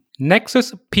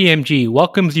Nexus PMG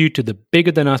welcomes you to the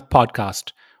Bigger Than Us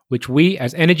podcast, which we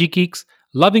as energy geeks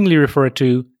lovingly refer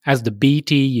to as the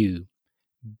BTU.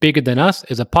 Bigger Than Us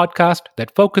is a podcast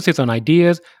that focuses on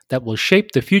ideas that will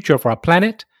shape the future of our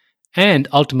planet and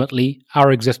ultimately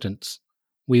our existence.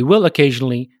 We will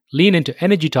occasionally lean into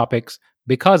energy topics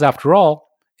because, after all,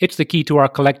 it's the key to our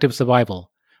collective survival.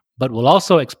 But we'll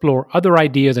also explore other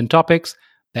ideas and topics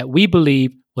that we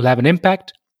believe will have an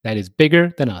impact that is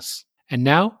bigger than us. And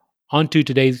now, on to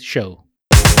today's show.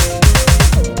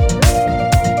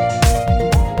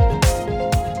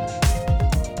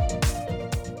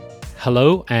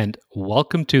 Hello and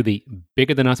welcome to the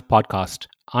Bigger Than Us podcast.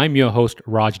 I'm your host,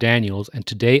 Raj Daniels, and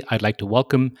today I'd like to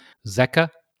welcome Zeka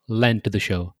Len to the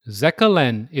show. Zeka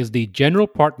Len is the general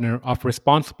partner of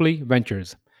Responsibly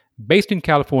Ventures, based in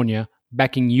California,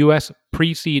 backing U.S.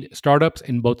 pre-seed startups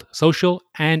in both social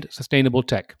and sustainable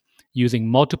tech, using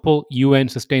multiple UN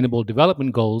Sustainable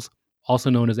Development Goals,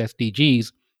 also known as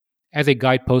SDGs, as a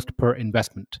guidepost per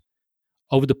investment.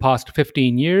 Over the past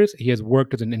 15 years, he has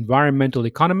worked as an environmental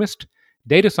economist,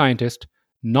 data scientist,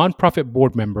 nonprofit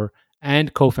board member,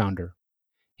 and co-founder.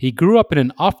 He grew up in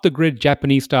an off-the-grid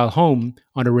Japanese-style home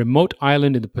on a remote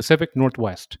island in the Pacific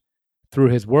Northwest. Through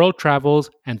his world travels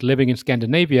and living in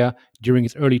Scandinavia during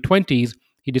his early 20s,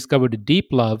 he discovered a deep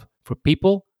love for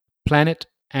people, planet,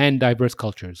 and diverse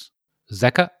cultures.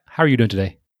 Zeka, how are you doing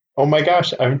today? Oh my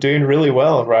gosh, I'm doing really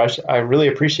well, Raj. I really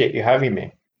appreciate you having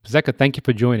me. Zeka, thank you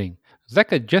for joining.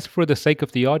 Zeka, just for the sake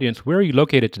of the audience, where are you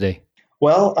located today?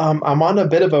 Well, I'm on a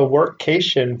bit of a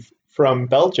workcation from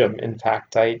Belgium. In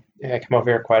fact, I come over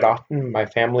here quite often. My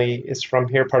family is from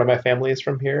here. Part of my family is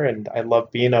from here, and I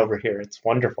love being over here. It's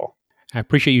wonderful. I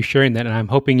appreciate you sharing that, and I'm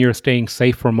hoping you're staying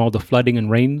safe from all the flooding and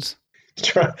rains.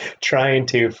 Trying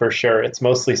to, for sure. It's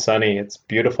mostly sunny. It's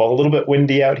beautiful. A little bit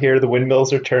windy out here. The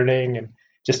windmills are turning, and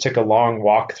just took a long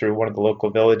walk through one of the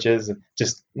local villages, and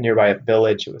just nearby a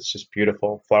village. It was just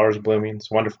beautiful. Flowers blooming.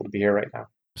 It's wonderful to be here right now.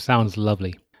 Sounds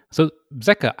lovely. So,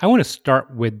 Zeka, I want to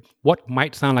start with what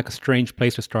might sound like a strange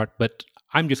place to start, but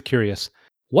I'm just curious.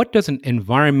 What does an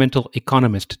environmental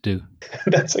economist do?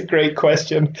 That's a great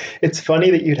question. It's funny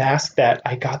that you'd ask that.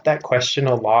 I got that question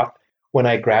a lot when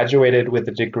I graduated with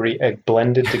a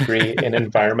blended degree in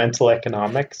environmental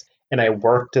economics, and I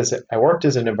worked as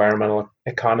an environmental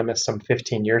economist some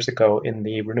 15 years ago in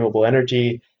the renewable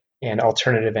energy and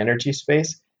alternative energy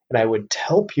space. And I would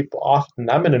tell people often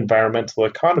I'm an environmental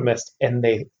economist, and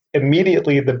they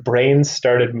immediately the brains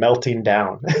started melting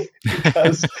down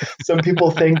because some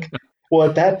people think, well,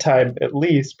 at that time, at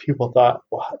least, people thought,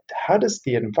 well, how does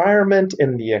the environment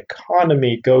and the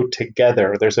economy go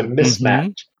together? There's a mismatch.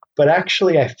 Mm-hmm. But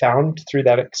actually, I found through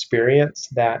that experience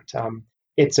that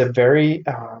it's a very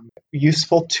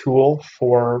useful tool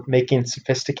for making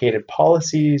sophisticated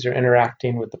policies or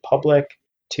interacting with the public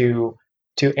to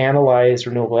analyze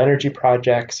renewable energy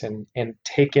projects and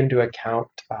take into account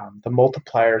the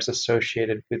multipliers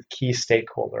associated with key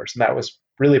stakeholders. And that was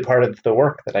really part of the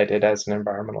work that I did as an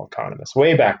environmental economist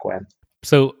way back when.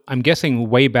 So I'm guessing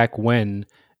way back when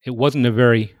it wasn't a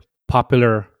very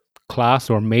popular class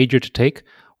or major to take.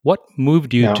 What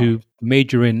moved you to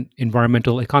major in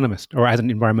environmental economist or as an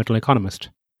environmental economist?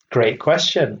 Great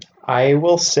question. I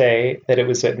will say that it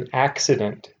was an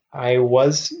accident. I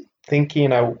was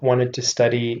thinking I wanted to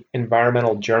study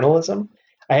environmental journalism.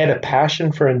 I had a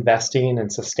passion for investing and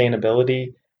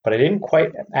sustainability, but I didn't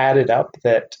quite add it up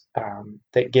that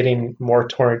getting more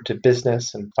toward to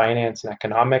business and finance and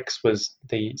economics was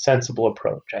the sensible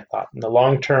approach. I thought in the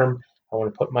long term, I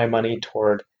want to put my money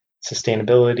toward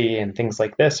sustainability and things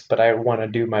like this, but I want to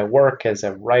do my work as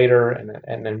a writer and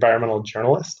an environmental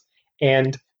journalist.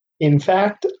 And in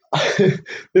fact,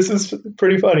 this is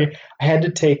pretty funny. I had to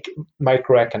take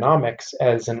microeconomics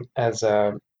as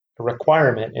a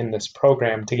requirement in this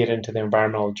program to get into the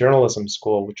environmental journalism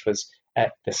school, which was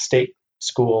at the state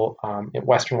school at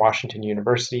Western Washington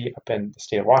University up in the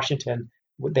state of Washington.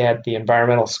 They had the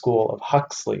environmental school of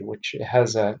Huxley, which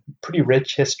has a pretty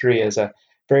rich history as a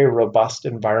very robust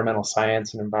environmental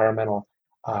science and environmental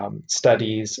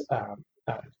studies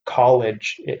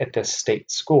college at this state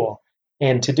school.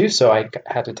 And to do so, I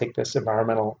had to take this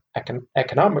environmental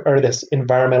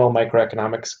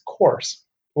microeconomics course.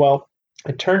 Well,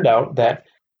 it turned out that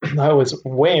I was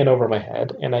way in over my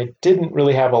head, and I didn't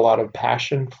really have a lot of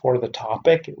passion for the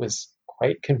topic. It was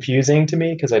quite confusing to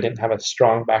me because I didn't have a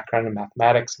strong background in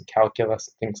mathematics and calculus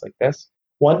and things like this.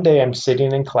 One day I'm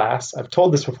sitting in class. I've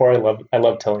told this before. I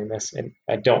love telling this, and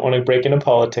I don't want to break into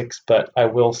politics, but I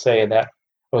will say that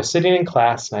I was sitting in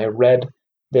class and I read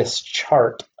this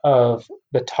chart of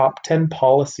the top 10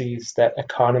 policies that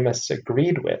economists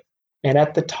agreed with. And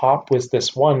at the top was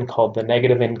this one called the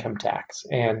negative income tax.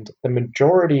 And the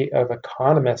majority of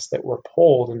economists that were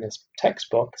polled in this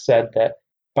textbook said that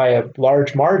by a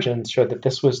large margin showed that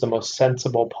this was the most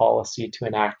sensible policy to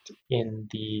enact in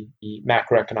the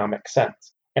macroeconomic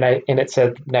sense. And it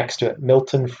said next to it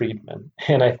Milton Friedman.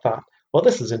 And I thought, well,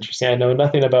 this is interesting. I know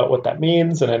nothing about what that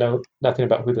means, and I know nothing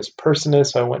about who this person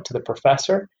is. So I went to the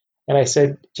professor and I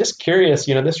said, just curious,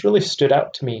 this really stood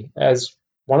out to me as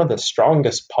one of the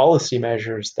strongest policy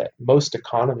measures that most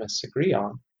economists agree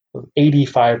on,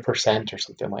 85% or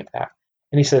something like that.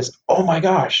 And he says, oh my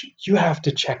gosh, you have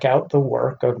to check out the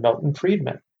work of Milton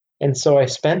Friedman. And so I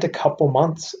spent a couple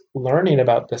months learning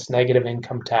about this negative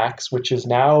income tax, which is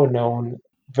now known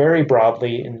very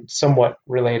broadly and somewhat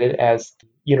related as the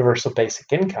universal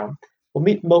basic income. We'll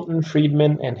meet Milton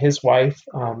Friedman and his wife,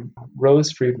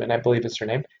 Rose Friedman, I believe is her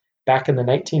name, back in the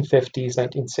 1950s,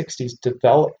 1960s,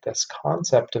 developed this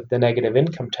concept of the negative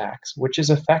income tax, which is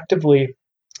effectively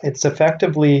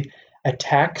a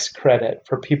tax credit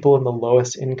for people in the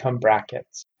lowest income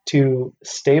brackets to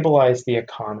stabilize the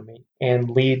economy and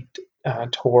lead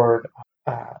toward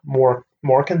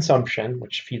more consumption,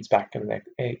 which feeds back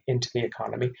into the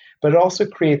economy. But it also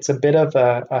creates a bit of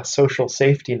a social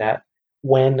safety net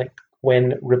when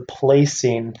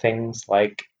replacing things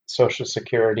like Social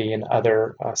Security and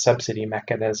other subsidy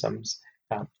mechanisms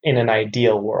in an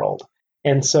ideal world.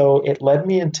 And so it led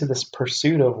me into this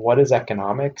pursuit of what is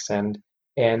economics, and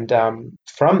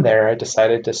from there I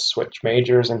decided to switch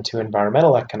majors into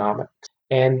environmental economics.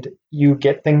 And you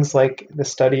get things like the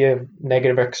study of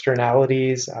negative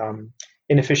externalities,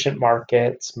 inefficient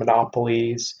markets,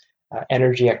 monopolies,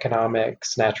 energy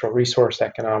economics, natural resource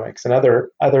economics, and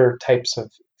other types of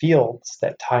fields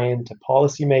that tie into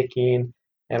policymaking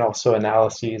and also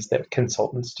analyses that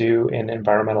consultants do in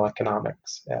environmental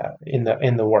economics in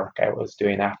the work I was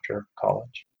doing after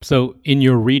college. So, in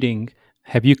your reading,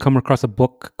 have you come across a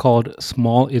book called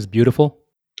Small is Beautiful?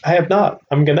 I have not.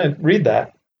 I'm going to read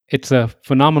that. It's a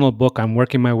phenomenal book. I'm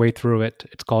working my way through it.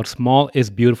 It's called Small is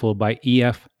Beautiful by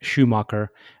E.F.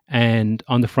 Schumacher. And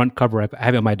on the front cover, I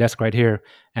have it on my desk right here,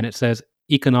 and it says,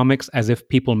 Economics as if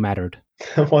People Mattered.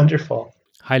 Wonderful.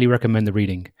 Highly recommend the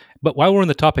reading. But while we're on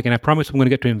the topic, and I promise I'm going to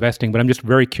get to investing, but I'm just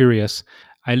very curious.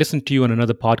 I listened to you on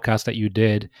another podcast that you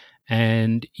did,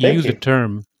 and you Thank used a you.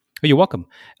 term. Oh, you're welcome.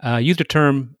 Used a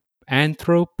term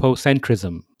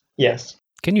anthropocentrism. Yes.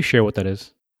 Can you share what that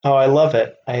is? Oh, I love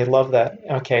it. I love that.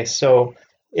 Okay, so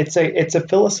it's a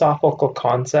philosophical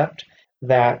concept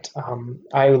that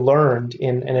I learned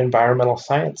in an environmental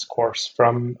science course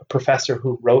from a professor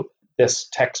who wrote this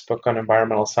textbook on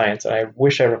environmental science. And I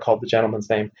wish I recalled the gentleman's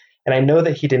name. And I know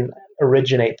that he didn't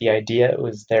originate the idea, it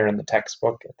was there in the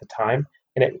textbook at the time.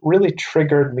 And it really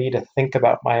triggered me to think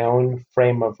about my own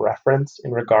frame of reference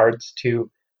in regards to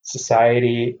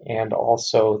society and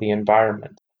also the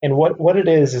environment. And what it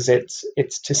is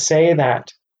it's to say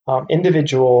that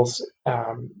individuals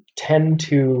tend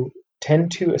to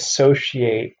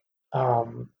associate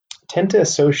tend to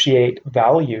associate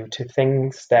value to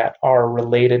things that are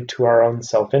related to our own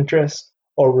self-interest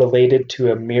or related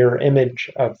to a mirror image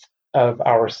of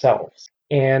ourselves.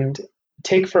 And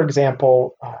take, for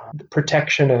example, the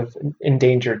protection of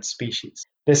endangered species.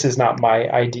 This is not my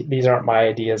idea. These aren't my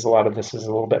ideas. A lot of this is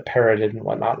a little bit parroted and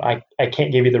whatnot. I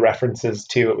can't give you the references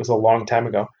to, it was a long time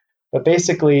ago. But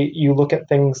basically, you look at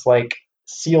things like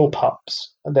seal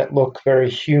pups that look very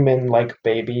human like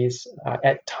babies,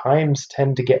 at times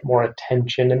tend to get more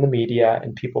attention in the media,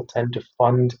 and people tend to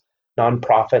fund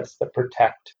nonprofits that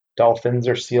protect dolphins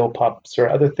or seal pups or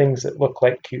other things that look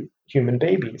like cute human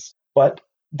babies. But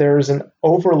there's an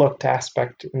overlooked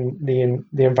aspect in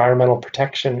the environmental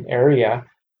protection area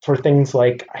for things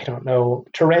like, I don't know,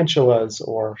 tarantulas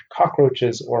or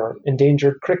cockroaches or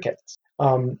endangered crickets.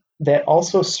 That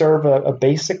also serve a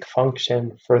basic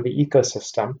function for the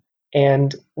ecosystem.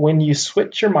 And when you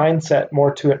switch your mindset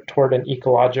more toward an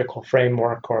ecological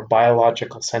framework or a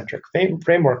biological centric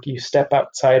framework, you step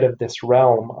outside of this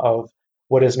realm of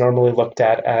what is normally looked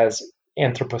at as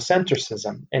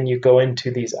anthropocentrism, and you go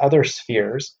into these other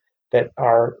spheres that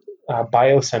are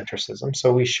biocentrism.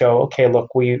 So we show, okay,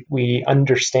 look, we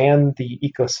understand the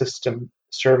ecosystem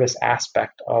service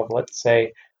aspect of, let's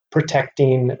say,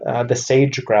 protecting the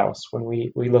sage grouse when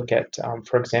we look at,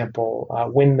 for example,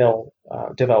 windmill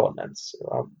developments,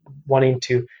 wanting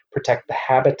to protect the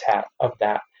habitat of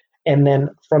that. And then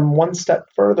from one step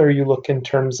further, you look in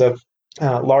terms of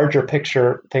larger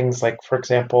picture things like, for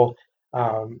example,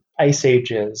 ice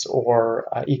ages or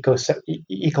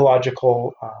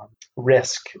ecological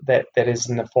risk that is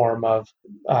in the form of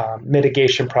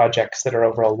mitigation projects that are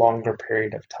over a longer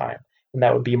period of time. and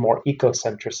that would be more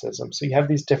ecocentrism. So you have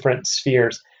these different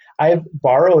spheres. I've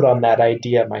borrowed on that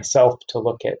idea myself to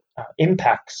look at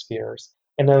impact spheres,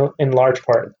 and in large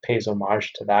part it pays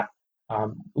homage to that,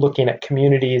 looking at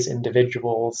communities,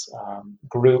 individuals,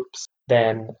 groups,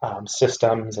 then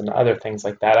systems and other things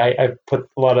like that. I put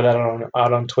a lot of that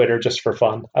out on Twitter just for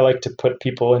fun. I like to put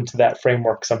people into that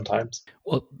framework sometimes.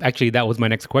 Well, actually, that was my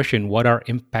next question. What are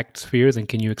impact spheres, and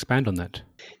can you expand on that?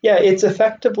 Yeah, it's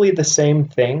effectively the same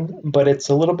thing, but it's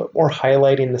a little bit more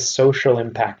highlighting the social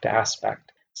impact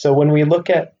aspect. So when we look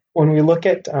at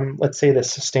let's say the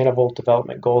Sustainable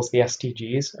Development Goals, the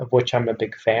SDGs, of which I'm a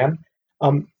big fan,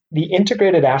 the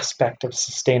integrated aspect of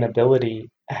sustainability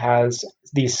has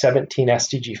these 17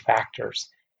 SDG factors,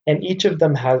 and each of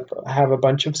them have a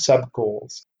bunch of sub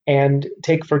goals. And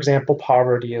take, for example,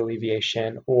 poverty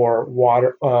alleviation, or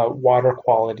water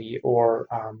quality, or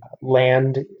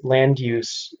land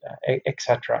use,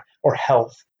 etc., or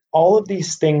health. All of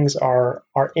these things are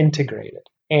integrated.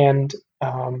 And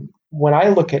when I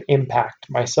look at impact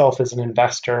myself as an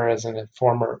investor, as a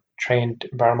former trained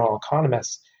environmental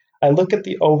economist, I look at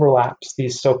the overlaps,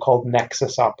 these so-called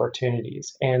nexus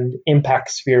opportunities, and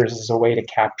impact spheres is a way to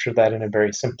capture that in a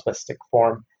very simplistic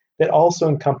form that also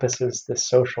encompasses the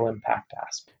social impact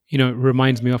aspect. It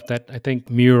reminds me of that, I think,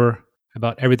 Muir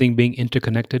about everything being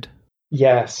interconnected.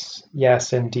 Yes,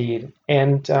 yes, indeed.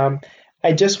 And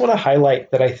I just want to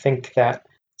highlight that I think that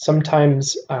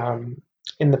sometimes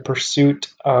in the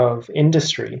pursuit of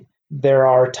industry, there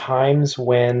are times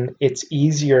when it's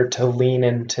easier to lean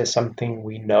into something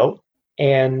we know,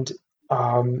 and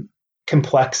um,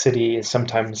 complexity is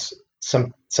sometimes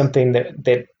something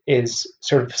that is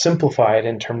sort of simplified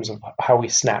in terms of how we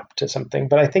snap to something.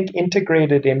 But I think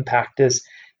integrated impact is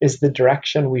the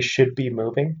direction we should be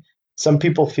moving. Some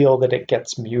people feel that it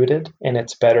gets muted and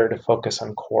it's better to focus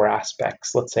on core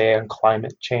aspects, let's say on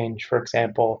climate change, for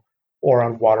example, or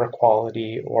on water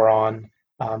quality, or on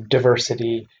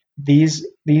diversity. These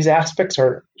aspects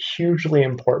are hugely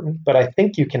important, but I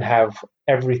think you can have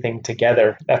everything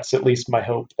together. That's at least my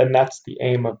hope, and that's the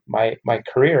aim of my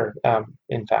career.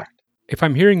 In fact. If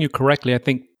I'm hearing you correctly, I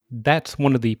think that's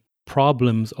one of the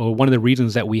problems, or one of the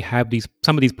reasons that we have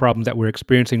some of these problems that we're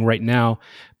experiencing right now,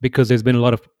 because there's been a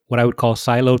lot of what I would call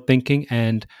siloed thinking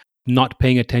and not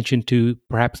paying attention to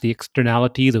perhaps the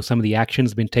externalities of some of the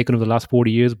actions being taken over the last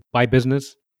 40 years by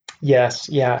business. Yes,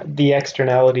 yeah, the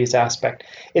externalities aspect.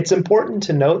 It's important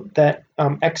to note that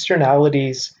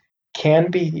externalities can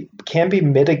be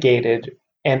mitigated,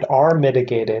 and are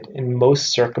mitigated in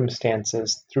most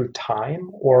circumstances through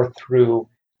time, or through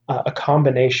a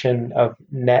combination of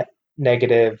net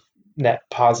negative, net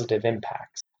positive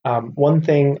impacts. One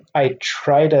thing I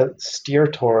try to steer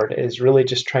toward is really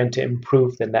just trying to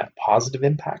improve the net positive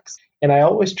impacts. And I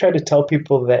always try to tell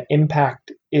people that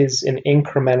impact is an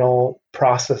incremental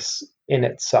process in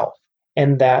itself,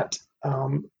 and that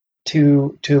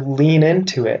to lean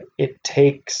into it, it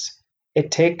takes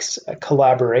a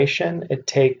collaboration. It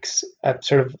takes a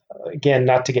sort of, again,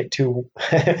 not to get too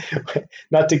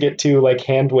not to get too like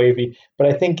hand wavy, but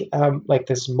I think like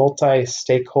this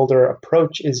multi-stakeholder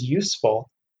approach is useful,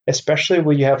 especially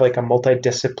when you have like a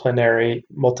multidisciplinary,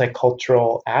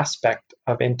 multicultural aspect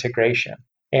of integration.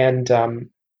 And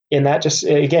in that, just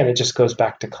again, it just goes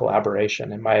back to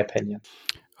collaboration, in my opinion.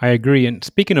 I agree. And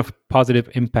speaking of positive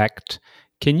impact,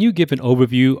 can you give an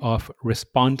overview of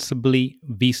Responsibly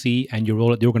VC and your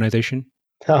role at the organization?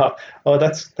 Oh,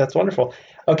 that's wonderful.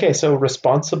 Okay, so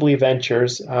Responsibly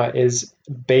Ventures is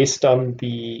based on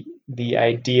the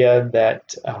idea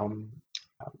that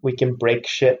we can break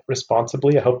shit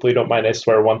responsibly. Hopefully, you don't mind I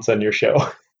swear once on your show.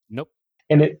 Nope.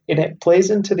 And it plays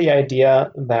into the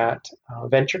idea that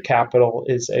venture capital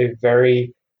is a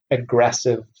very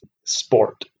aggressive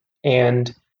sport.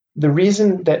 And the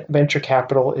reason that venture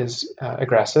capital is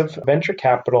aggressive, venture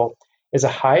capital is a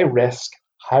high risk,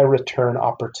 high return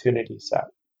opportunity set.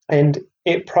 And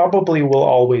it probably will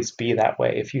always be that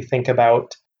way. If you think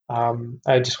about,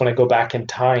 I just want to go back in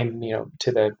time,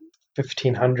 to the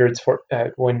 1500s,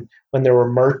 when there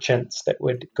were merchants that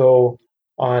would go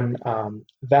on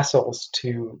vessels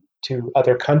to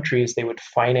other countries. They would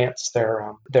finance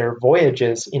their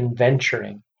voyages in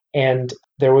venturing, and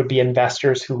there would be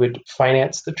investors who would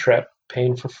finance the trip,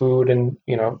 paying for food and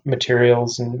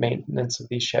materials and maintenance of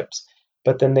these ships.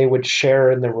 But then they would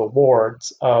share in the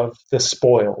rewards of the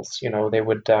spoils. They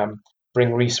would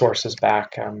bring resources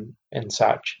back, and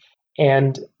such.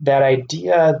 And that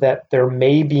idea that there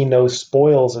may be no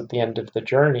spoils at the end of the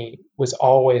journey was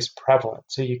always prevalent.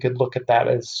 So you could look at that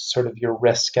as sort of your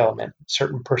risk element. A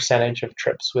certain percentage of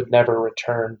trips would never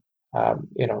return, a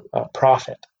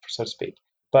profit, so to speak.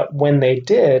 But when they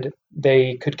did,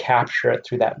 they could capture it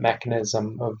through that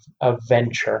mechanism of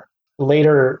venture.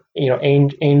 Later,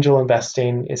 angel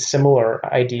investing is similar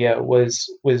idea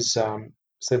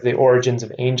so the origins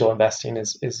of angel investing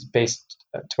is based,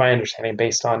 to my understanding,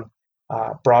 based on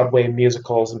Broadway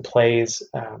musicals and plays.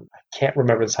 I can't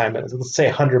remember the time, but let's say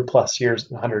 100 plus years,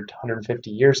 100 to 150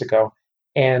 years ago.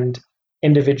 And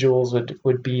individuals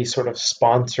would be sort of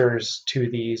sponsors to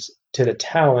the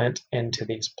talent and to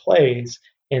these plays,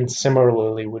 and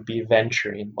similarly would be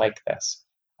venturing like this.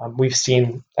 We've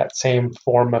seen that same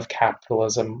form of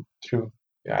capitalism through,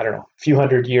 I don't know, a few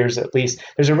hundred years at least.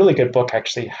 There's a really good book,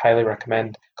 actually, highly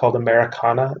recommend, called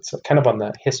Americana. It's kind of on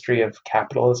the history of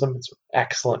capitalism. It's an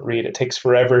excellent read. It takes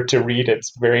forever to read.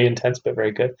 It's very intense, but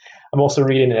very good. I'm also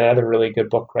reading another really good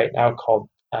book right now called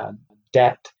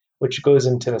Debt, which goes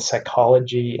into the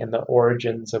psychology and the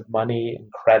origins of money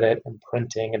and credit and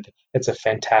printing. And it's a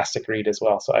fantastic read as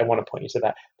well. So I want to point you to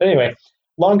that. But anyway,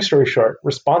 long story short,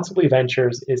 Responsibly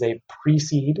Ventures is a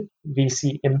pre-seed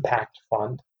VC impact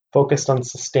fund focused on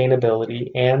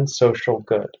sustainability and social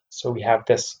good. So we have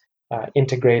this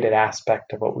integrated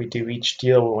aspect of what we do each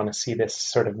deal. We want to see this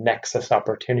sort of nexus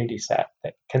opportunity set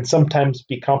that can sometimes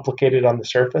be complicated on the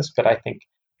surface, but I think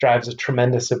drives a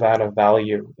tremendous amount of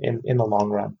value in the long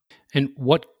run. And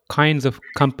what kinds of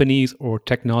companies or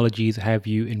technologies have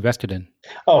you invested in?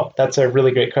 Oh, that's a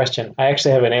really great question. I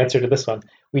actually have an answer to this one.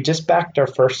 We just backed our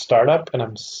first startup, and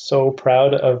I'm so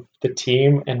proud of the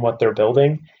team and what they're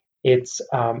building. It's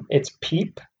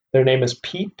Peep. Their name is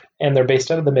Peep, and they're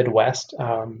based out of the Midwest.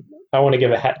 I want to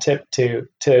give a hat tip to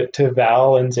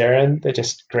Val and Zarin. They're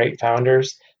just great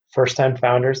founders, first-time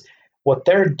founders. What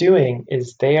they're doing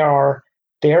is they are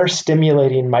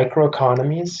stimulating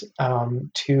microeconomies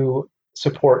to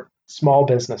support small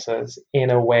businesses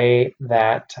in a way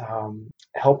that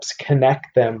helps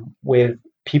connect them with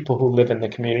people who live in the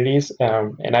communities.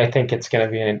 And I think it's going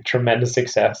to be a tremendous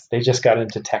success. They just got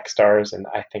into Techstars, and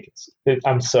I think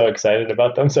I'm so excited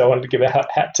about them. So I wanted to give a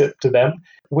hat tip to them.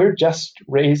 We're just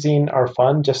raising our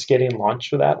fund, just getting launched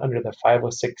for that under the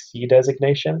 506C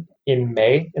designation in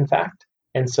May, in fact.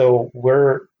 And so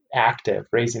we're active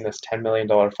raising this $10 million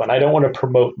fund. I don't want to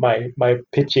promote my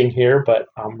pitching here, but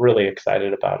I'm really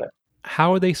excited about it.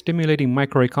 How are they stimulating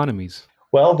microeconomies?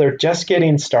 Well, they're just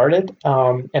getting started,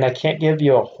 and I can't give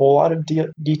you a whole lot of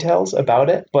details about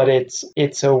it, but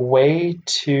it's a way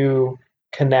to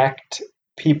connect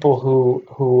people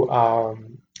who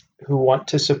want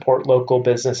to support local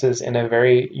businesses in a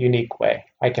very unique way.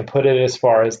 I can put it as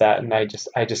far as that, and I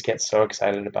just get so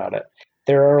excited about it.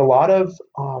 There are a lot of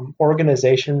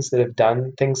organizations that have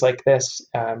done things like this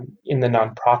in the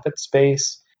nonprofit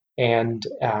space, and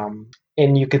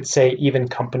you could say even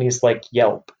companies like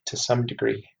Yelp, to some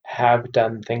degree, have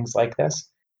done things like this.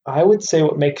 I would say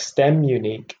what makes them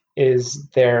unique is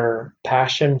their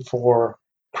passion for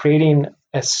creating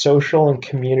a social and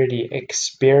community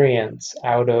experience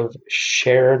out of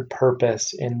shared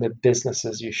purpose in the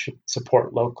businesses you should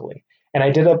support locally. And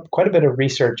I did quite a bit of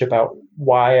research about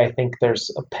why I think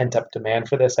there's a pent-up demand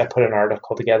for this. I put an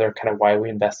article together, kind of why we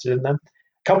invested in them.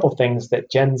 A couple things that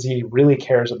Gen Z really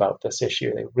cares about this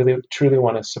issue. They really, truly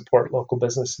want to support local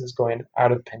businesses going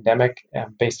out of the pandemic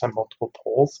based on multiple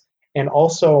polls. And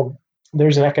also,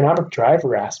 there's an economic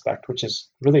driver aspect, which is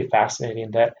really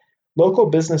fascinating, that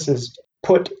local businesses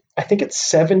put, I think it's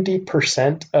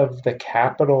 70% of the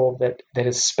capital that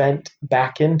is spent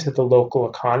back into the local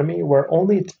economy, where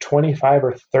only 25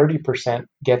 or 30%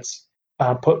 gets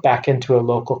put back into a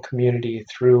local community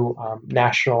through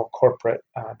national corporate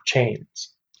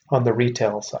chains on the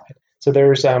retail side. So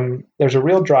there's a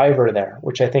real driver there,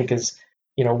 which I think is,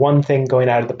 one thing going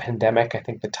out of the pandemic. I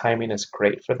think the timing is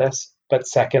great for this. But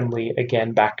secondly,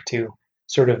 again, back to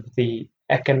sort of the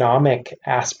economic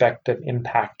aspect of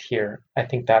impact here. I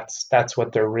think that's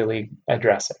what they're really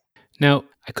addressing. Now,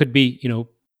 I could be,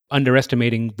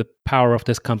 underestimating the power of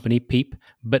this company, Peep,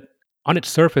 but on its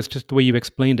surface, just the way you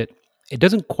explained it, it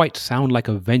doesn't quite sound like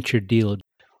a venture deal.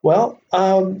 Well,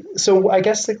 so I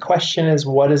guess the question is,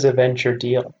 what is a venture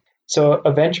deal? So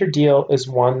a venture deal is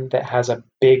one that has a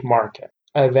big market.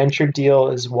 A venture deal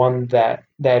is one that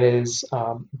is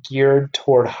geared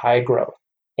toward high growth.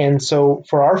 And so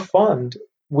for our fund,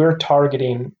 we're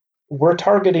targeting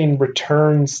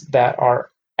returns that are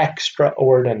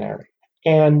extraordinary.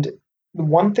 And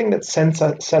one thing that sets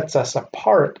us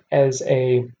apart as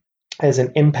an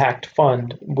impact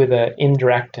fund with an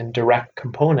indirect and direct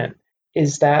component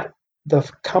is that the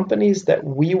companies that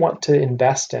we want to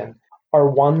invest in are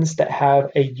ones that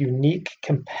have a unique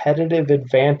competitive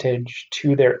advantage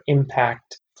to their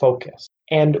impact focus.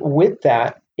 And with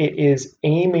that, it is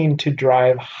aiming to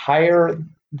drive higher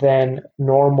than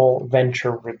normal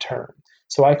venture return.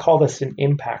 So I call this an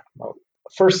impact mode.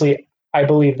 Firstly, I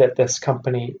believe that this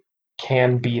company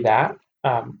can be that.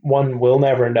 One will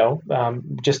never know.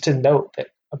 Just to note that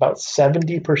about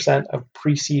 70% of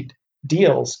pre-seed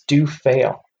deals do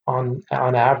fail on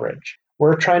average.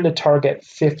 We're trying to target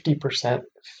 50%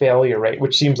 failure rate,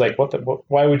 which seems like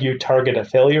why would you target a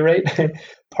failure rate?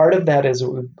 Part of that is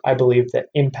I believe that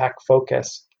impact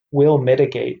focus will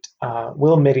mitigate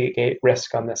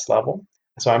risk on this level.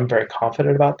 So I'm very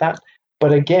confident about that.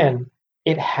 But again,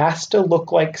 it has to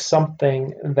look like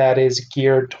something that is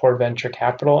geared toward venture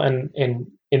capital, and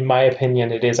in my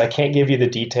opinion, it is. I can't give you the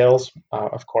details,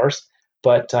 of course,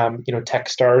 but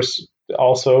TechStars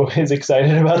also is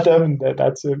excited about them.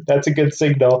 That's a good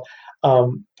signal.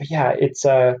 But yeah, it's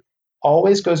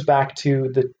always goes back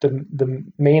to the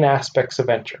main aspects of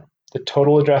venture. The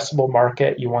total addressable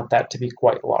market, you want that to be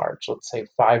quite large. Let's say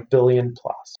 5 billion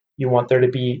plus. You want there to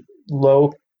be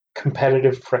low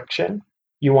competitive friction.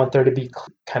 You want there to be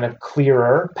kind of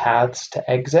clearer paths to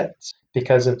exits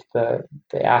because of the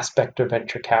aspect of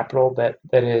venture capital that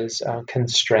is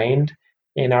constrained.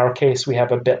 In our case, we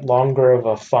have a bit longer of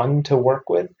a fund to work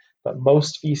with, but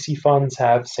most VC funds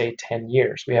have, say, 10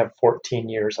 years. We have 14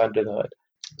 years under the hood.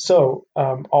 So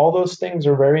all those things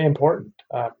are very important.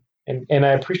 And I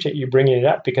appreciate you bringing it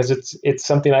up because it's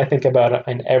something I think about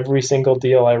in every single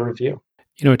deal I review.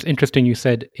 It's interesting you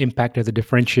said impact as a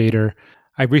differentiator.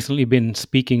 I've recently been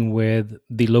speaking with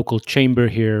the local chamber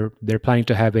here. They're planning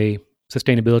to have a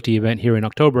sustainability event here in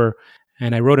October.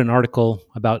 And I wrote an article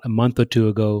about a month or two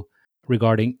ago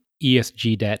regarding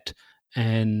ESG debt.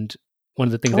 And one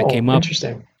of the things that came up.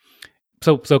 Interesting.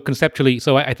 So conceptually,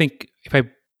 I think if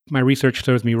my research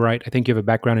serves me right, I think you have a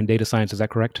background in data science. Is that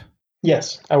correct?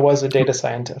 Yes, I was a data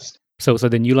scientist. So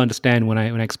then you'll understand when I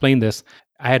explain this.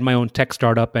 I had my own tech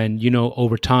startup, and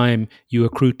over time you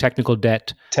accrue technical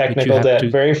debt. Technical debt.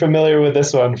 Very familiar with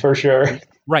this one for sure.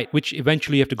 Right, which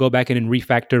eventually you have to go back in and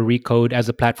refactor, recode as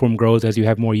the platform grows, as you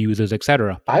have more users,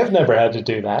 etc. I've never had to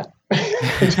do that.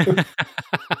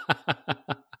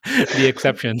 The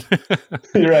exception.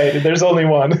 You're right. There's only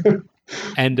one.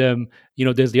 And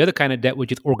there's the other kind of debt,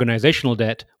 which is organizational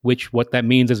debt, which what that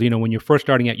means is, when you're first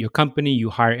starting at your company,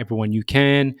 you hire everyone you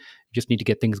can, you just need to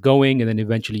get things going. And then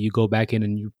eventually you go back in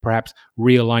and you perhaps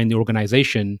realign the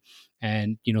organization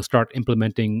and, start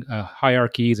implementing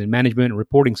hierarchies and management and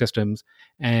reporting systems.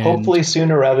 And hopefully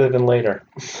sooner rather than later.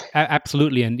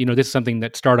 Absolutely. And, this is something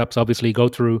that startups obviously go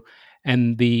through.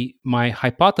 And my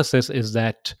hypothesis is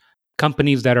that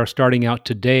companies that are starting out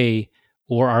today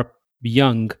or are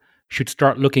young should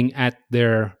start looking at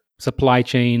their supply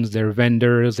chains, their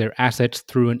vendors, their assets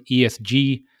through an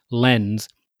ESG lens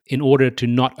in order to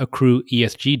not accrue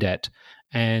ESG debt.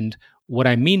 And what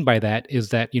I mean by that is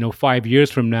that, 5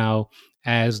 years from now,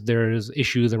 as there's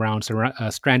issues around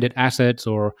stranded assets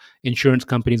or insurance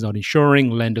companies not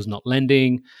insuring, lenders not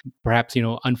lending, perhaps,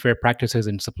 unfair practices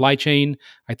in supply chain,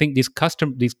 I think these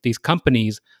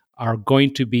companies are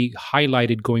going to be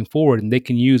highlighted going forward, and they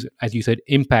can use, as you said,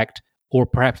 impact or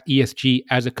perhaps ESG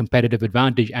as a competitive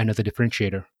advantage and as a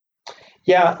differentiator.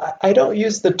 Yeah, I don't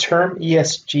use the term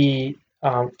ESG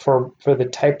for the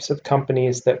types of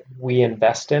companies that we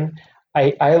invest in.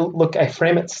 I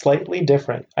frame it slightly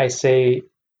different. I say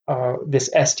this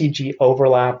SDG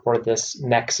overlap or this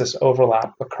nexus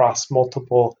overlap across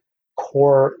multiple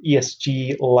core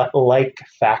ESG like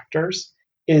factors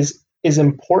is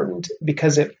important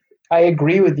because I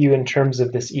agree with you in terms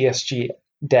of this ESG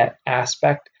debt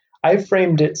aspect. I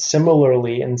framed it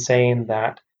similarly in saying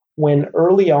that when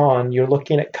early on you're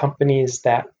looking at companies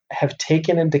that have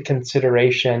taken into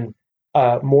consideration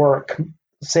a more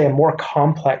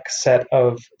complex set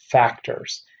of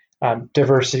factors,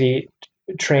 diversity,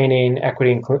 training,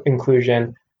 equity,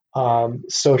 inclusion,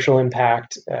 social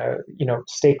impact,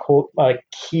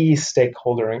 key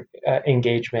stakeholder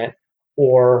engagement,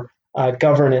 or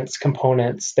governance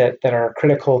components that are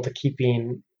critical to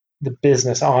keeping the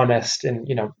business honest and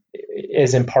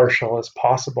as impartial as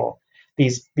possible.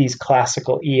 These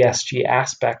classical ESG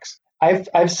aspects.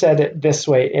 I've said it this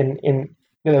way in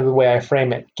the way I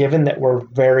frame it. Given that we're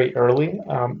very early,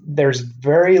 there's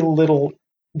very little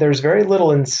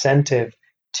incentive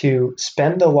to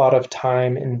spend a lot of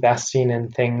time investing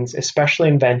in things, especially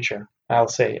in venture. I'll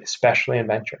say especially in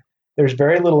venture. There's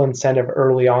very little incentive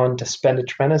early on to spend a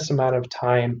tremendous amount of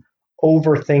time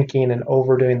overthinking and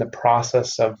overdoing the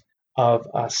process of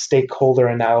stakeholder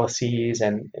analyses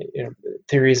and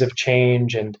theories of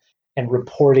change and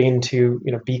reporting to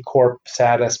B Corp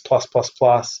status plus plus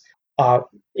plus.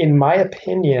 In my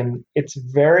opinion, it's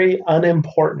very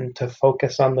unimportant to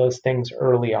focus on those things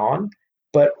early on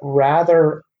but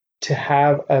rather to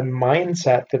have a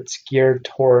mindset that's geared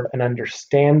toward an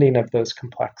understanding of those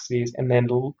complexities and then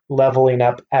leveling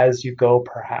up as you go,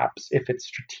 perhaps, if it's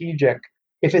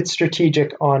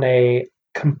strategic on a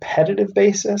competitive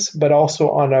basis, but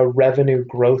also on a revenue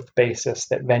growth basis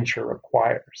that venture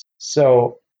requires.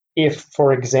 So if,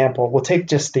 for example, we'll take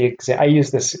just I use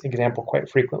this example quite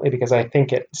frequently because I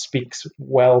think it speaks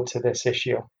well to this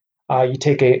issue. You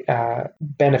take a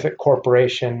benefit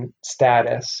corporation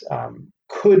status,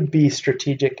 could be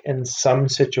strategic in some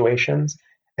situations,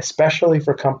 especially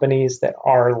for companies that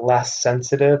are less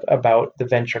sensitive about the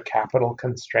venture capital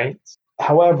constraints.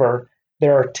 However,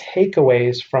 there are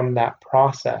takeaways from that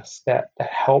process that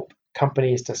help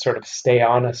companies to sort of stay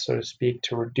honest, so to speak,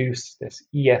 to reduce this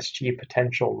ESG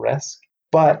potential risk.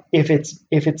 But if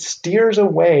it steers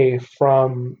away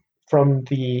from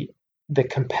the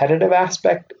competitive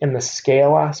aspect and the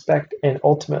scale aspect and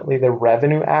ultimately the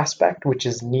revenue aspect, which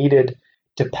is needed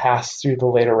to pass through the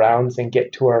later rounds and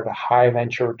get toward a high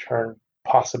venture return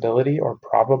possibility or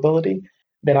probability,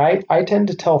 then I tend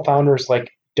to tell founders,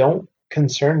 like, don't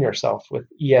concern yourself with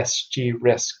ESG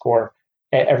risk or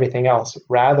everything else.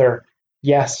 Rather,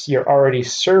 yes, you're already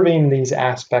serving these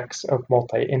aspects of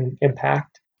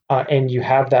multi-impact, and you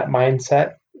have that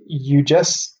mindset. You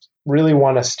just really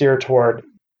want to steer toward,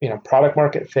 product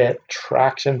market fit,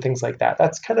 traction, things like that.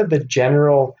 That's kind of the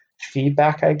general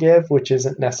feedback I give, which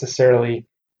isn't necessarily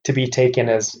to be taken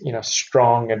as,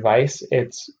 strong advice.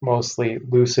 It's mostly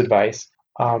loose advice.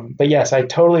 But yes, I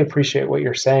totally appreciate what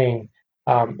you're saying.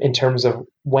 In terms of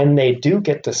when they do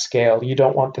get to scale, you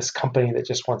don't want this company that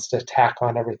just wants to tack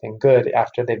on everything good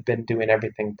after they've been doing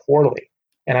everything poorly.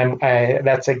 And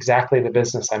that's exactly the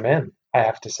business I'm in, I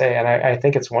have to say. And I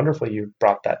think it's wonderful you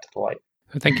brought that to the light.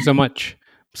 Thank you so much.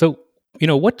 So,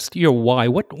 what's your why?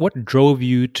 What drove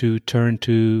you to turn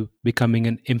to becoming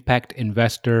an impact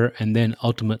investor and then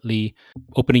ultimately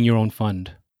opening your own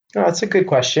fund? Oh, that's a good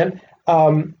question.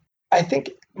 I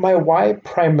think my why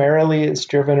primarily is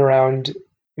driven around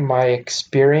my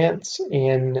experience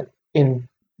in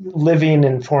living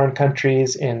in foreign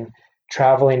countries, in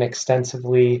traveling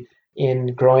extensively,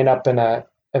 in growing up in a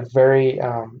very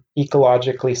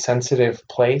ecologically sensitive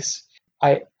place.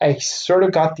 I sort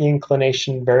of got the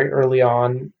inclination very early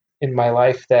on in my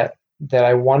life that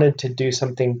I wanted to do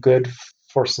something good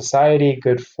for society,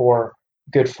 good for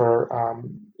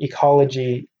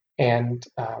ecology, and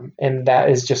that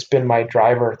has just been my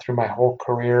driver through my whole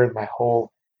career and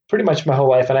pretty much my whole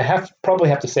life. And I probably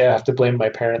have to say I have to blame my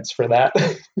parents for that.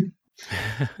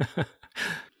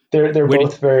 They're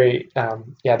both very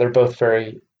they're both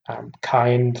very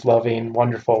kind, loving,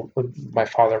 wonderful. My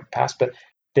father passed, but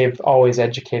they've always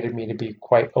educated me to be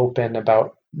quite open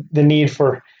about the need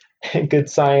for good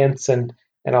science and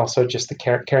also just the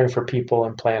caring for people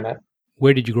and planet.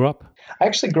 Where did you grow up? I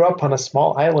actually grew up on a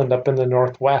small island up in the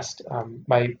Northwest.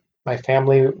 My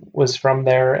family was from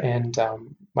there, and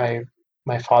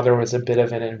my father was a bit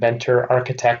of an inventor,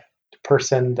 architect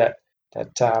person that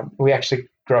we actually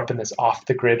grew up in this off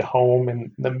the grid home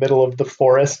in the middle of the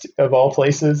forest of all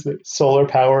places, solar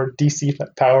powered, DC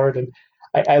powered, and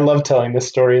I love telling this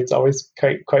story. It's always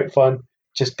quite fun.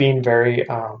 Just being very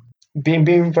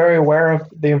being very aware of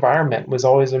the environment was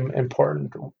always an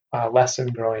important lesson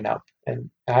growing up, and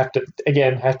I have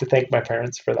to thank my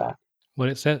parents for that. Well,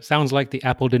 it sounds like the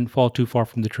apple didn't fall too far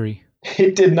from the tree.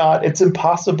 It did not. It's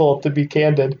impossible, to be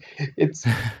candid. It's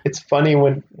funny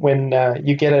when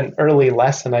you get an early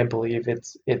lesson. I believe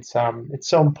it's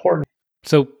so important.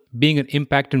 So, being an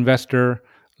impact investor,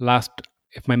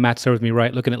 if my math serves me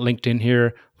right, looking at LinkedIn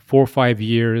here, 4 or 5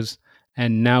 years,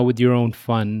 and now with your own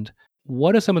fund,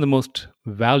 what are some of the most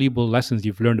valuable lessons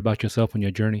you've learned about yourself on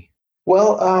your journey?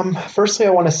 Well, firstly,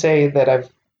 I want to say that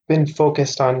I've been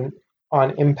focused on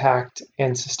impact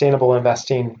and sustainable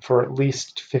investing for at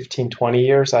least 15, 20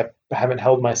 years. I haven't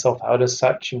held myself out as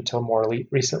such until more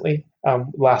recently,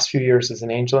 last few years as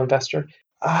an angel investor.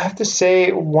 I have to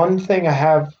say, one thing I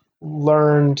have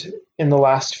learned in the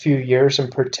last few years in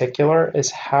particular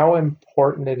is how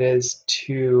important it is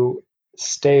to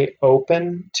stay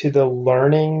open to the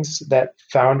learnings that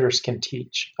founders can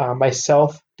teach.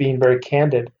 Myself, being very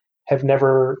candid, have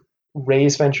never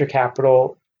raised venture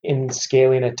capital in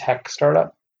scaling a tech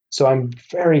startup. So I'm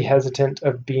very hesitant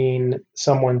of being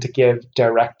someone to give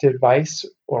direct advice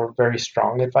or very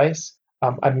strong advice.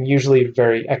 I'm usually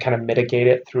I kind of mitigate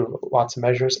it through lots of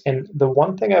measures. And the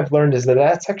one thing I've learned is that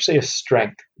that's actually a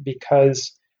strength,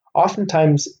 because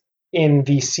oftentimes in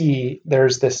VC,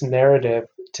 there's this narrative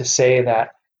to say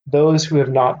that those who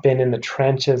have not been in the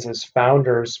trenches as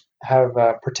founders have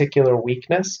a particular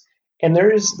weakness. And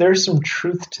there's some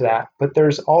truth to that, but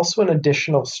there's also an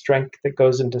additional strength that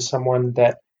goes into someone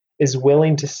that is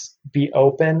willing to be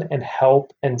open and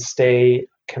help and stay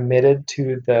committed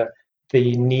to the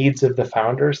needs of the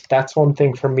founders. That's one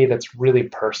thing for me that's really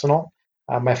personal.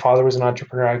 My father was an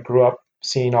entrepreneur. I grew up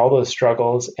seeing all those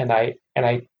struggles, and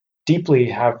I deeply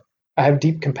have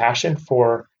deep compassion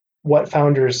for what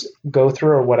founders go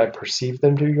through or what I perceive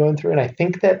them to be going through. And I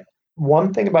think that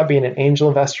one thing about being an angel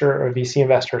investor or a VC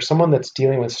investor, someone that's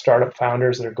dealing with startup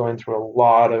founders that are going through a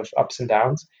lot of ups and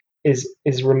downs,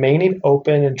 is remaining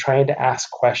open and trying to ask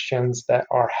questions that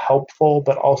are helpful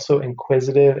but also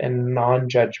inquisitive and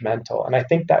non-judgmental. And I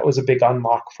think that was a big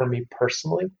unlock for me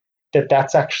personally,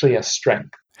 that's actually a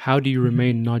strength. How do you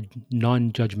remain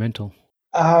non-judgmental?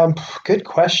 Good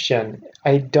question.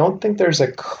 I don't think there's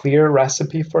a clear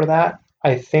recipe for that.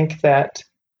 I think that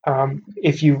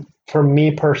for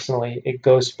me personally, it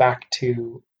goes back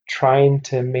to trying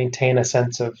to maintain a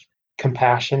sense of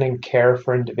compassion and care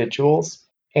for individuals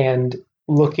and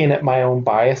looking at my own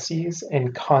biases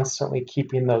and constantly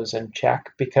keeping those in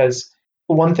check. Because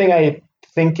one thing I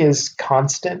think is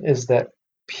constant is that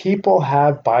people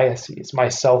have biases,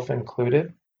 myself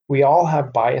included. We all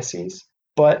have biases.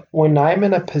 But when I'm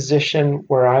in a position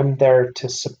where I'm there to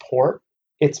support,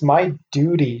 it's my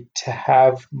duty to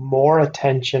have more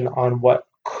attention on what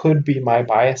could be my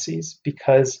biases.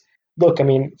 Because, look, I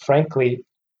mean, frankly,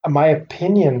 my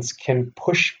opinions can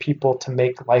push people to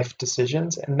make life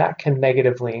decisions, and that can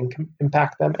negatively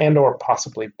impact them and or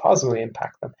possibly positively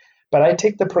impact them. But I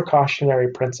take the precautionary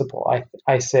principle.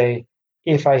 I say,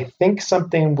 if I think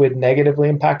something would negatively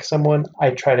impact someone,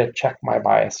 I try to check my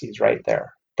biases right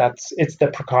there. It's the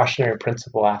precautionary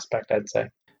principle aspect, I'd say.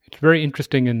 It's very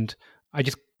interesting, and I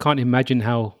just can't imagine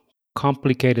how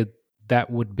complicated that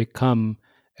would become,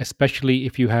 especially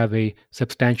if you have a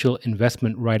substantial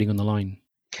investment riding on the line.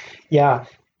 Yeah,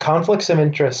 conflicts of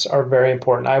interest are very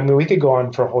important. I mean, we could go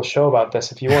on for a whole show about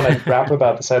this. If you want to rap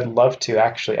about this, I'd love to,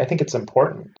 actually. I think it's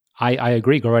important. I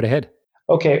agree. Go right ahead.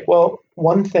 Okay, well,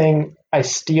 one thing I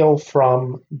steal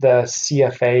from the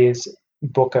CFA's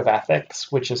Book of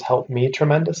Ethics, which has helped me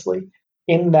tremendously.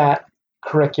 In that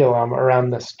curriculum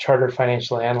around this Chartered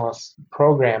Financial Analyst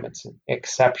program, it's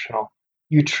exceptional.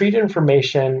 You treat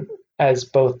information as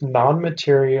both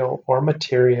non-material or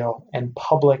material and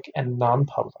public and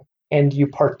non-public. And you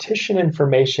partition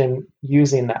information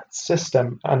using that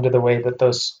system under the way that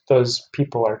those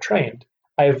people are trained.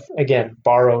 I've, again,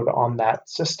 borrowed on that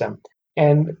system.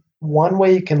 And one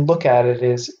way you can look at it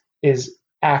is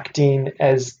acting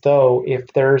as though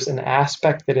if there's an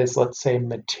aspect that is, let's say,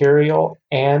 material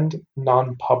and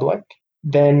non-public,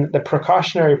 then the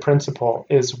precautionary principle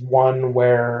is one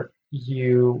where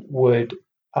you would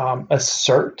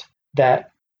assert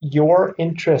that your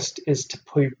interest is to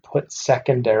be put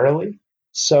secondarily.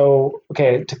 So,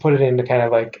 okay, to put it into kind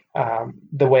of like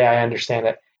the way I understand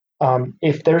it,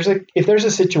 if there's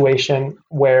a situation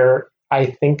where I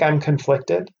think I'm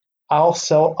conflicted, I'll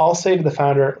say to the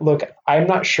founder, look, I'm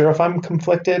not sure if I'm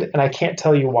conflicted and I can't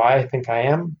tell you why I think I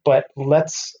am, but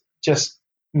let's just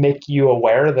make you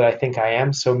aware that I think I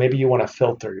am. So maybe you want to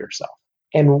filter yourself.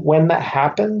 And when that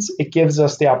happens, it gives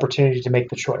us the opportunity to make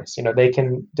the choice. You know, they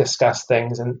can discuss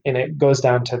things and it goes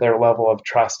down to their level of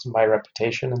trust and my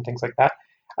reputation and things like that.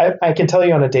 I can tell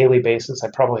you on a daily basis, I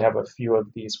probably have a few of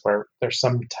these where there's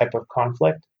some type of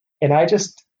conflict. And I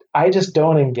just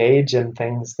don't engage in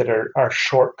things that are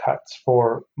shortcuts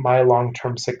for my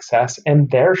long-term success and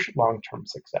their long-term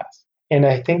success. And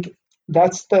I think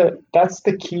that's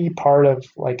the key part of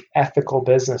like ethical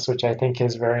business, which I think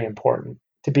is very important,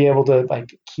 to be able to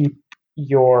like keep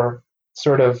your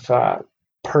sort of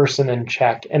person in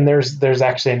check. And there's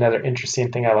actually another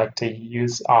interesting thing I like to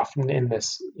use often in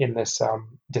this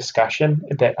discussion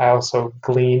that I also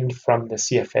gleaned from the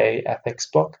CFA ethics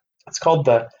book. It's called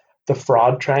the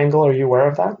fraud triangle. Are you aware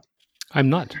of that? I'm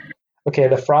not. Okay,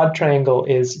 the fraud triangle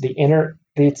is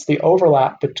it's the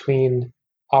overlap between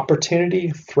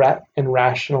opportunity, threat, and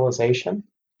rationalization.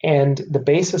 And the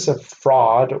basis of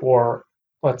fraud, or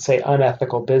let's say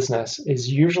unethical business, is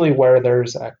usually where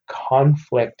there's a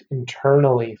conflict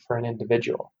internally for an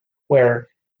individual, where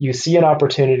you see an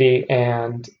opportunity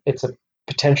and it's a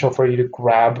potential for you to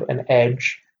grab an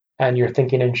edge and you're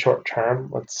thinking in short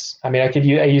term. I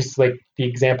use like the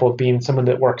example of being someone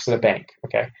that works at a bank.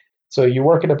 Okay. So you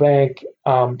work at a bank,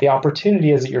 the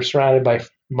opportunity is that you're surrounded by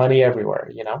money everywhere,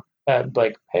 you know,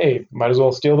 like, hey, might as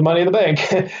well steal the money of the bank.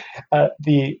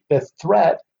 The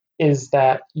threat is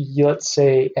that let's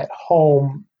say at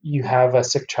home, you have a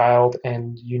sick child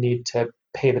and you need to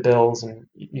pay the bills and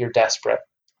you're desperate.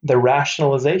 The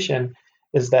rationalization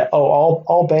is that, oh,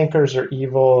 all bankers are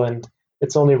evil and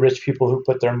it's only rich people who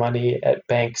put their money at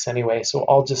banks anyway, so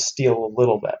I'll just steal a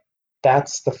little bit.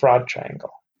 That's the fraud triangle.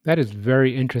 That is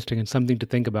very interesting and something to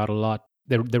think about a lot.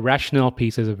 The rationale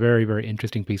piece is a very, very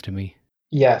interesting piece to me.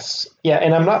 Yes. Yeah,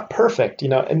 and I'm not perfect,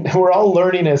 and we're all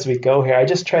learning as we go here. I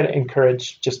just try to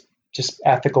encourage just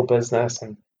ethical business,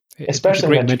 and especially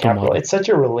great venture mental capital. model. It's such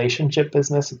a relationship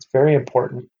business. It's very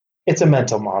important. It's a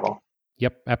mental model.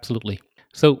 Yep, absolutely.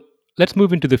 So let's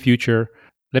move into the future.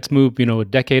 Let's move, a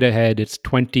decade ahead. It's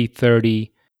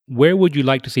 2030. Where would you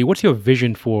like to see? What's your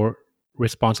vision for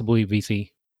Responsibly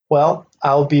VC? Well,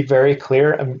 I'll be very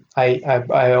clear.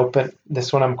 I open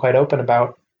this one. I'm quite open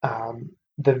about.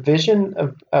 The vision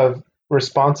of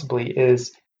Responsibly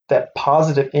is that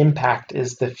positive impact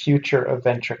is the future of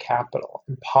venture capital,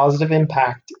 and positive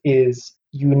impact is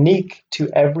unique to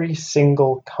every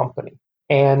single company.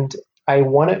 And I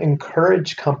want to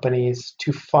encourage companies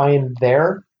to find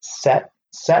their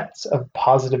sets of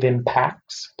positive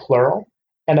impacts, plural,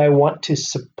 and I want to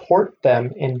support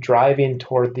them in driving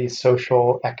toward these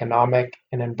social, economic,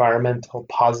 and environmental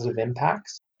positive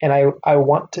impacts. And I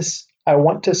want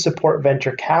to support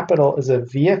venture capital as a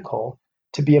vehicle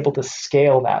to be able to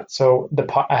scale that. So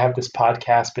I have this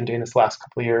podcast, been doing this last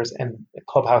couple of years, and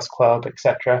Clubhouse Club,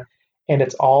 etc. And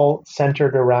it's all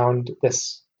centered around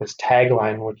this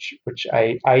tagline, which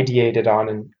I ideated on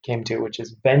and came to, which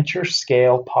is venture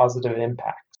scale positive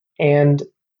impact. And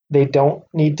they don't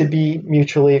need to be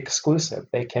mutually exclusive.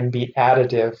 They can be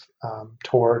additive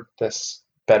toward this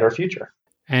better future.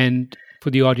 And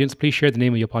for the audience, please share the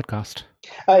name of your podcast.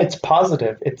 It's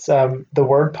positive. It's the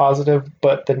word positive,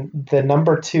 but the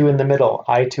number 2 in the middle,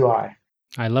 eye to eye.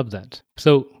 I love that.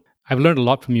 So I've learned a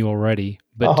lot from you already.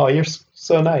 But oh, you're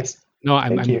so nice. No,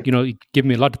 you give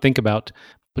me a lot to think about.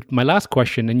 But my last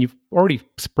question, and you've already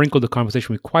sprinkled the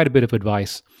conversation with quite a bit of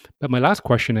advice, but my last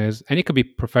question is, and it could be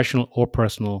professional or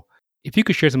personal, if you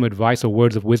could share some advice or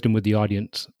words of wisdom with the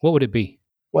audience, what would it be?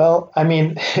 Well, I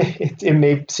mean, it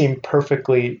may seem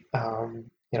perfectly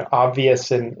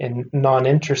obvious and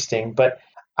non-interesting, but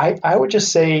I would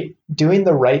just say doing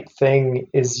the right thing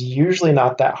is usually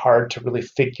not that hard to really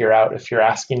figure out if you're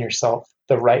asking yourself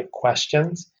the right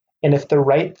questions. And if the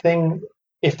right thing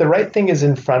is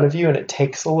in front of you and it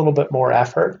takes a little bit more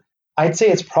effort, I'd say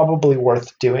it's probably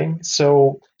worth doing.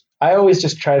 So I always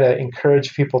just try to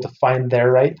encourage people to find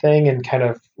their right thing and kind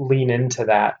of lean into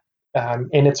that.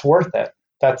 And it's worth it.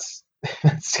 That's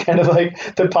kind of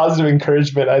like the positive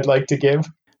encouragement I'd like to give.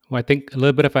 Well, I think a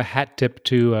little bit of a hat tip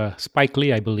to Spike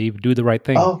Lee, I believe, do the right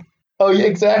thing. Oh, yeah,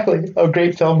 exactly. Oh,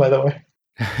 great film, by the way.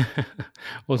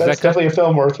 Well, that's Zeka, definitely a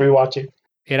film worth rewatching.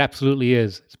 It absolutely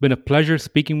is. It's been a pleasure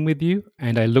speaking with you,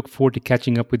 and I look forward to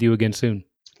catching up with you again soon.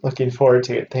 Looking forward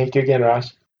to it. Thank you again,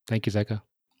 Raj. Thank you, Zeka.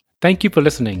 Thank you for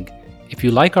listening. If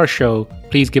you like our show,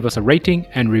 please give us a rating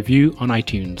and review on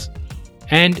iTunes.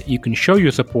 And you can show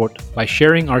your support by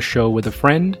sharing our show with a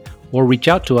friend or reach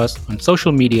out to us on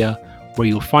social media, where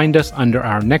you'll find us under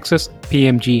our Nexus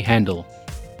PMG handle.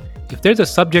 If there's a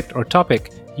subject or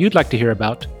topic you'd like to hear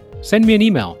about, send me an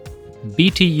email,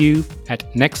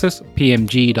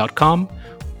 btu@nexuspmg.com,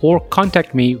 or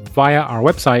contact me via our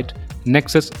website,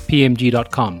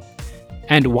 nexuspmg.com.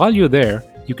 And while you're there,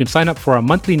 you can sign up for our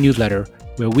monthly newsletter,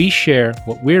 where we share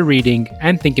what we're reading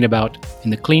and thinking about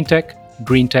in the clean tech,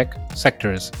 green tech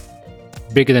sectors.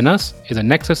 Bigger Than Us is a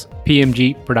Nexus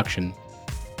PMG production.